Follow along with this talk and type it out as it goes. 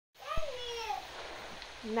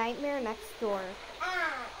Nightmare Next Door.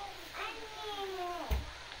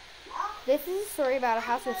 This is a story about a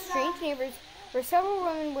house with strange neighbors where several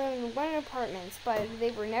women live in one apartment, but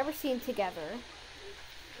they were never seen together.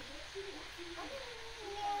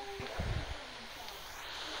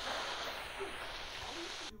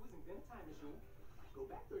 Go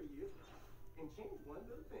back 30 years and change one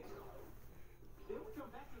little thing. Then we come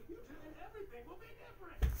back to the future and everything will be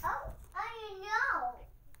different. Oh, I know.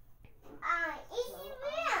 It's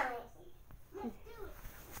real. Let's do it.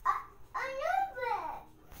 I know that.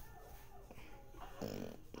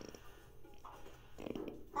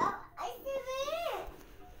 Oh, I see it.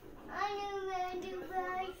 I know where to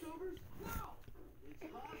brush. No,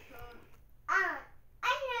 it's lost, son.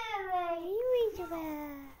 I know where you need to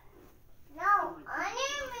brush. No, I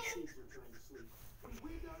never. When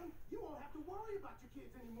we're done, you won't have to worry about your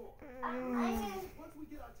kids anymore. Once we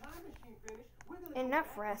get our time machine finished, we're gonna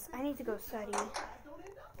Enough rest. I need to go study. don't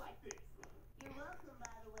end up like this. You're welcome, by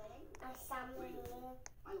the way. I'm sorry.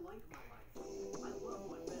 I like my life. I love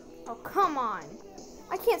my family. Oh, come on.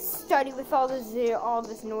 I can't study with all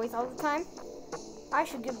this noise all the time. I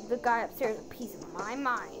should give the guy upstairs a piece of my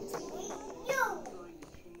mind. You.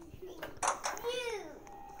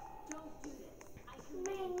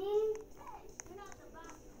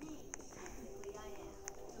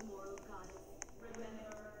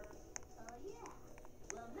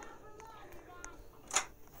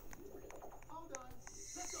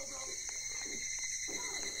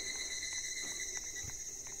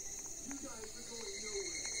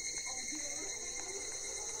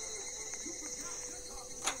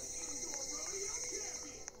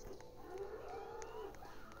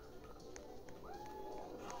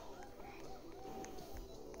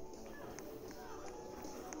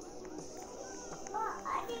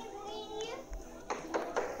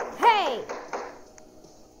 Hey!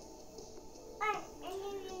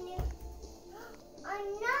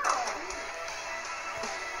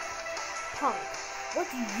 Punk, what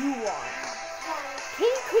do you want? Could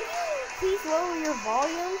you please lower your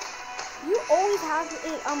volume? You always have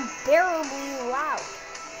it unbearably loud.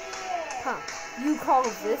 Punk, you call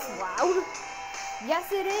this loud?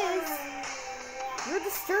 Yes, it is. You're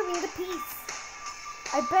disturbing the peace.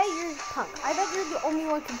 I bet you're the only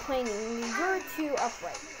one complaining. You're too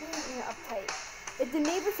uptight. If the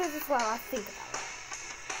neighbor says it's loud, I'll think about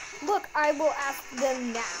it. Look, I will ask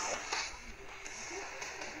them now.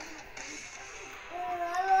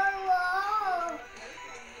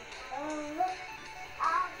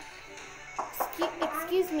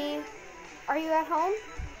 Excuse me, are you at home?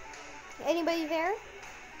 Anybody there?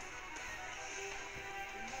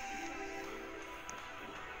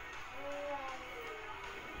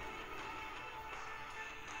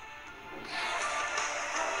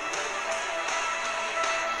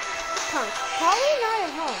 Probably not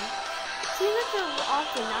at home. Seems like they're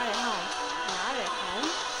often not at home. Not at home?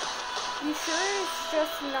 You sure it's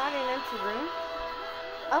just not an empty room?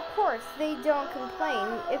 Of course, they don't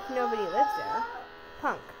complain if nobody lives there.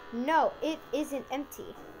 Punk, no, it isn't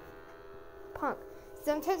empty. Punk,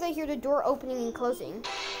 sometimes I hear the door opening and closing.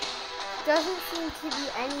 Doesn't seem to be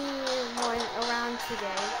anyone around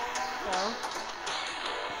today, though.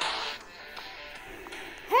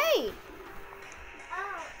 Hey!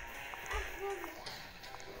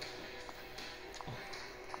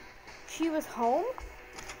 She was home?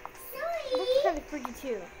 Looks kind of freaky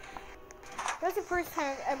too. That's the first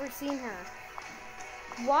time I've ever seen her.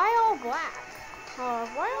 Why all black?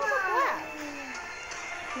 Why all the black?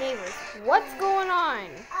 Neighbors, what's going on?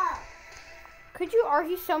 Could you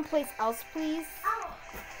argue someplace else, please?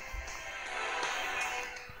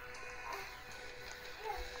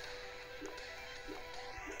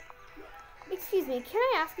 Excuse me, can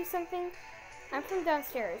I ask you something? I'm from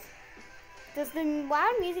downstairs. Does the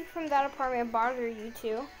loud music from that apartment bother you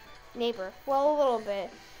too? Neighbor, well, a little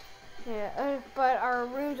bit. Yeah, but our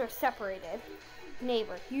rooms are separated.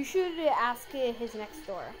 Neighbor, you should ask his next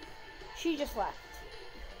door. She just left.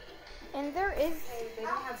 And there is... They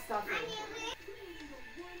don't have stuff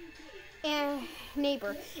in. And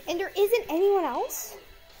neighbor, and there isn't anyone else?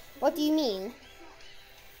 What do you mean?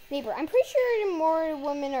 Neighbor, I'm pretty sure more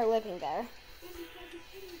women are living there.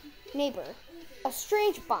 Neighbor, a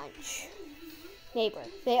strange bunch. Neighbor,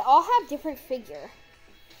 they all have different figure,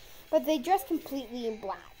 but they dress completely in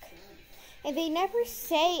black. And they never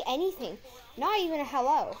say anything, not even a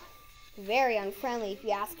hello. Very unfriendly if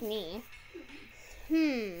you ask me.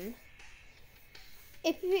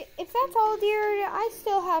 If that's all, dear, I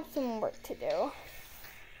still have some work to do.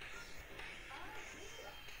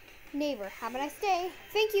 Neighbor, have a nice day.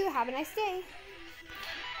 Thank you, have a nice day.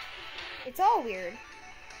 It's all weird.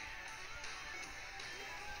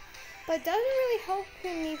 but doesn't really help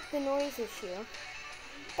him meet the noise issue.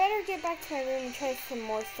 Better get back to my room and try some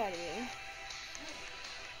more studying.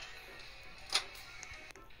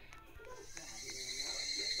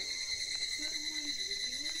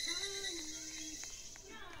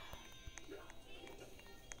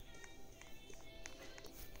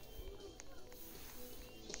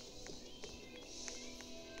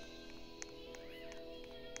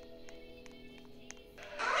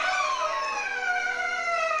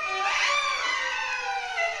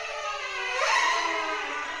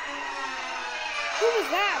 Who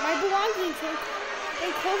was that? My belongings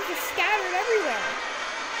and clothes were scattered everywhere.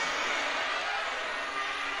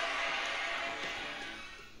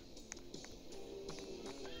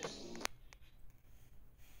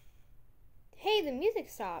 Hey, the music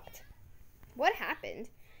stopped. What happened?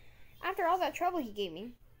 After all that trouble he gave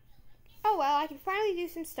me. Oh well, I can finally do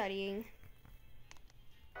some studying.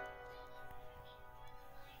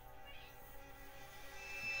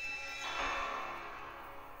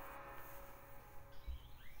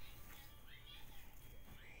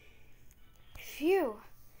 Phew,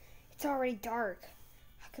 it's already dark.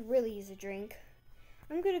 I could really use a drink.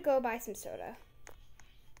 I'm gonna go buy some soda.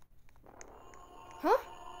 Huh?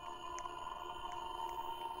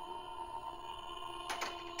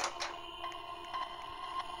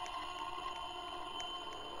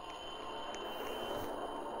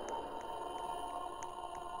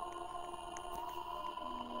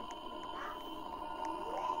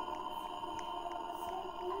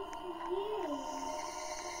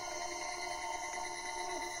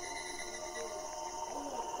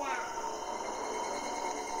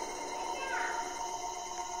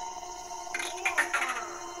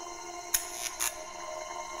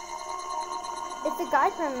 It's the guy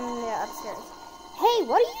from the upstairs. Hey,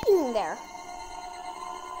 what are you doing there?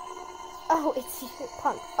 Oh, it's you,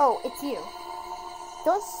 punk. Oh, it's you.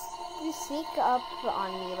 Don't you sneak up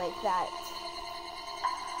on me like that.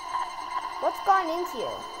 What's gone into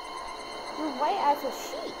you? You're white as a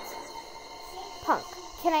sheet. Punk,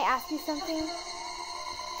 can I ask you something?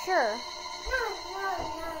 Sure.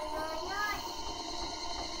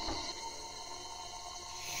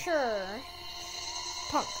 Sure.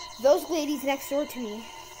 Punk, those ladies next door to me.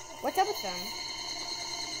 What's up with them?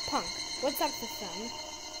 Punk, what's up with them?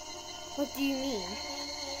 What do you mean?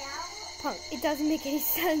 Punk, it doesn't make any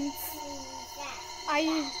sense.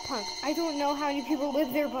 Punk, I don't know how many people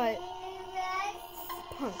live there, but...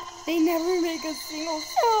 Punk, they never make a single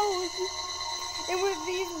sound. And with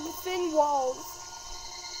these thin walls,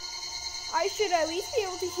 I should at least be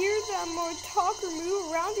able to hear them or talk or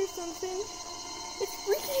move around or something. It's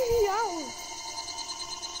freaking me out.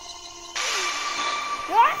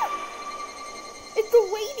 Ah! It's the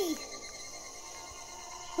lady.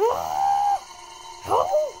 Ah! Help!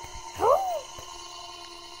 Help!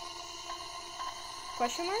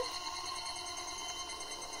 Question mark?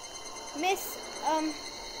 Miss,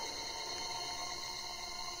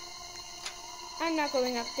 I'm not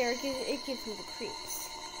going up there. It gives me the creeps.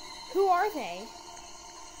 Who are they?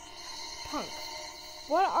 Punk.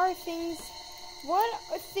 What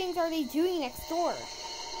things are they doing next door?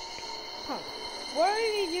 Punk. What are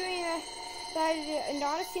they doing that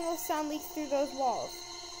not a single sound leaks through those walls?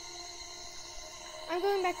 I'm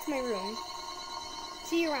going back to my room.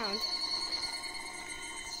 See you around.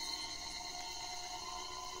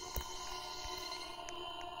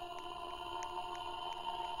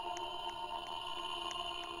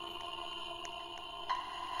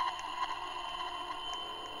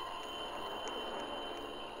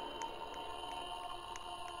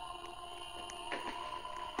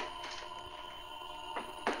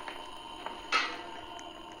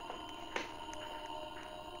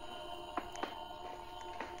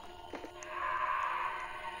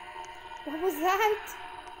 What was that?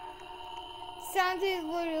 Sounded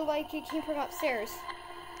literally like it came from upstairs.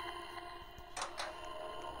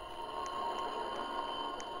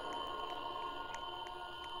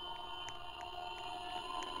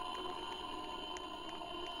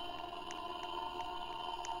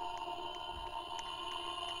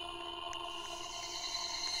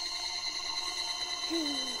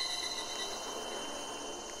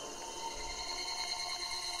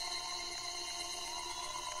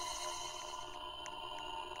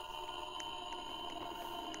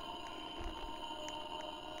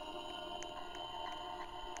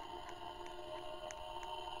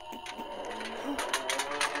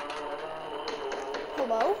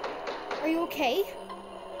 Hello? Are you okay?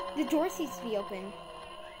 The door seems to be open.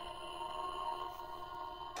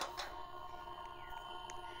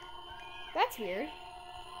 That's weird.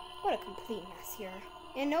 What a complete mess here.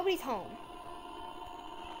 And nobody's home.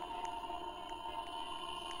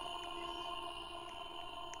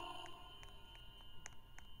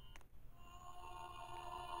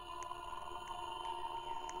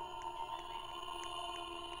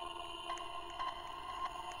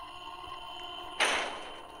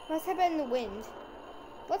 Must have been the wind.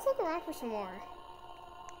 Let's look around for some more.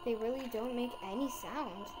 They really don't make any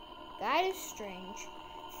sound. That is strange.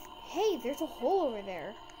 Hey, there's a hole over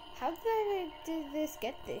there. How did this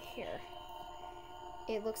get here?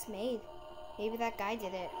 It looks made. Maybe that guy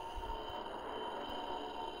did it.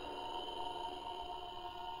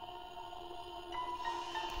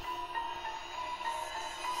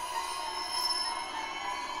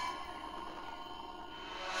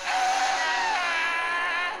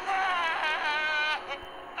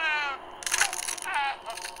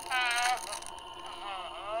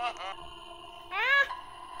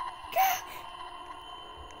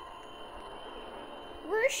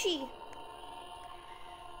 Where is she?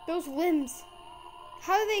 Those limbs.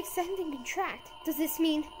 How do they extend and contract? Does this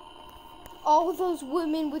mean all of those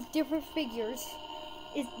women with different figures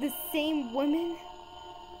is the same woman?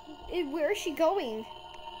 Where is she going?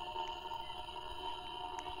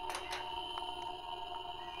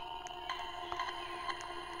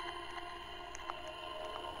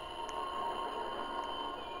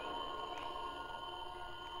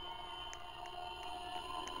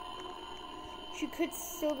 She could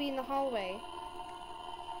still be in the hallway.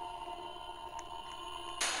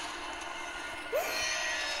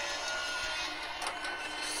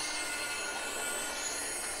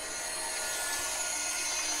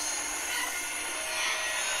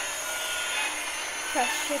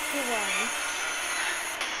 Press shift to run.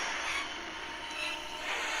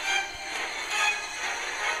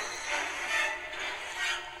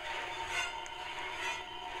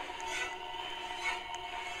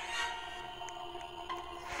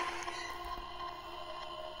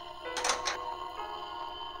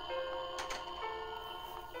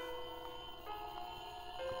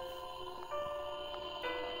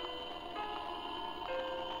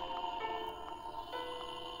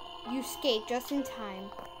 You escaped just in time.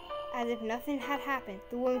 As if nothing had happened,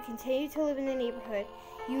 the woman continued to live in the neighborhood.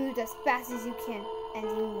 You moved as fast as you can, and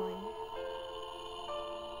you won.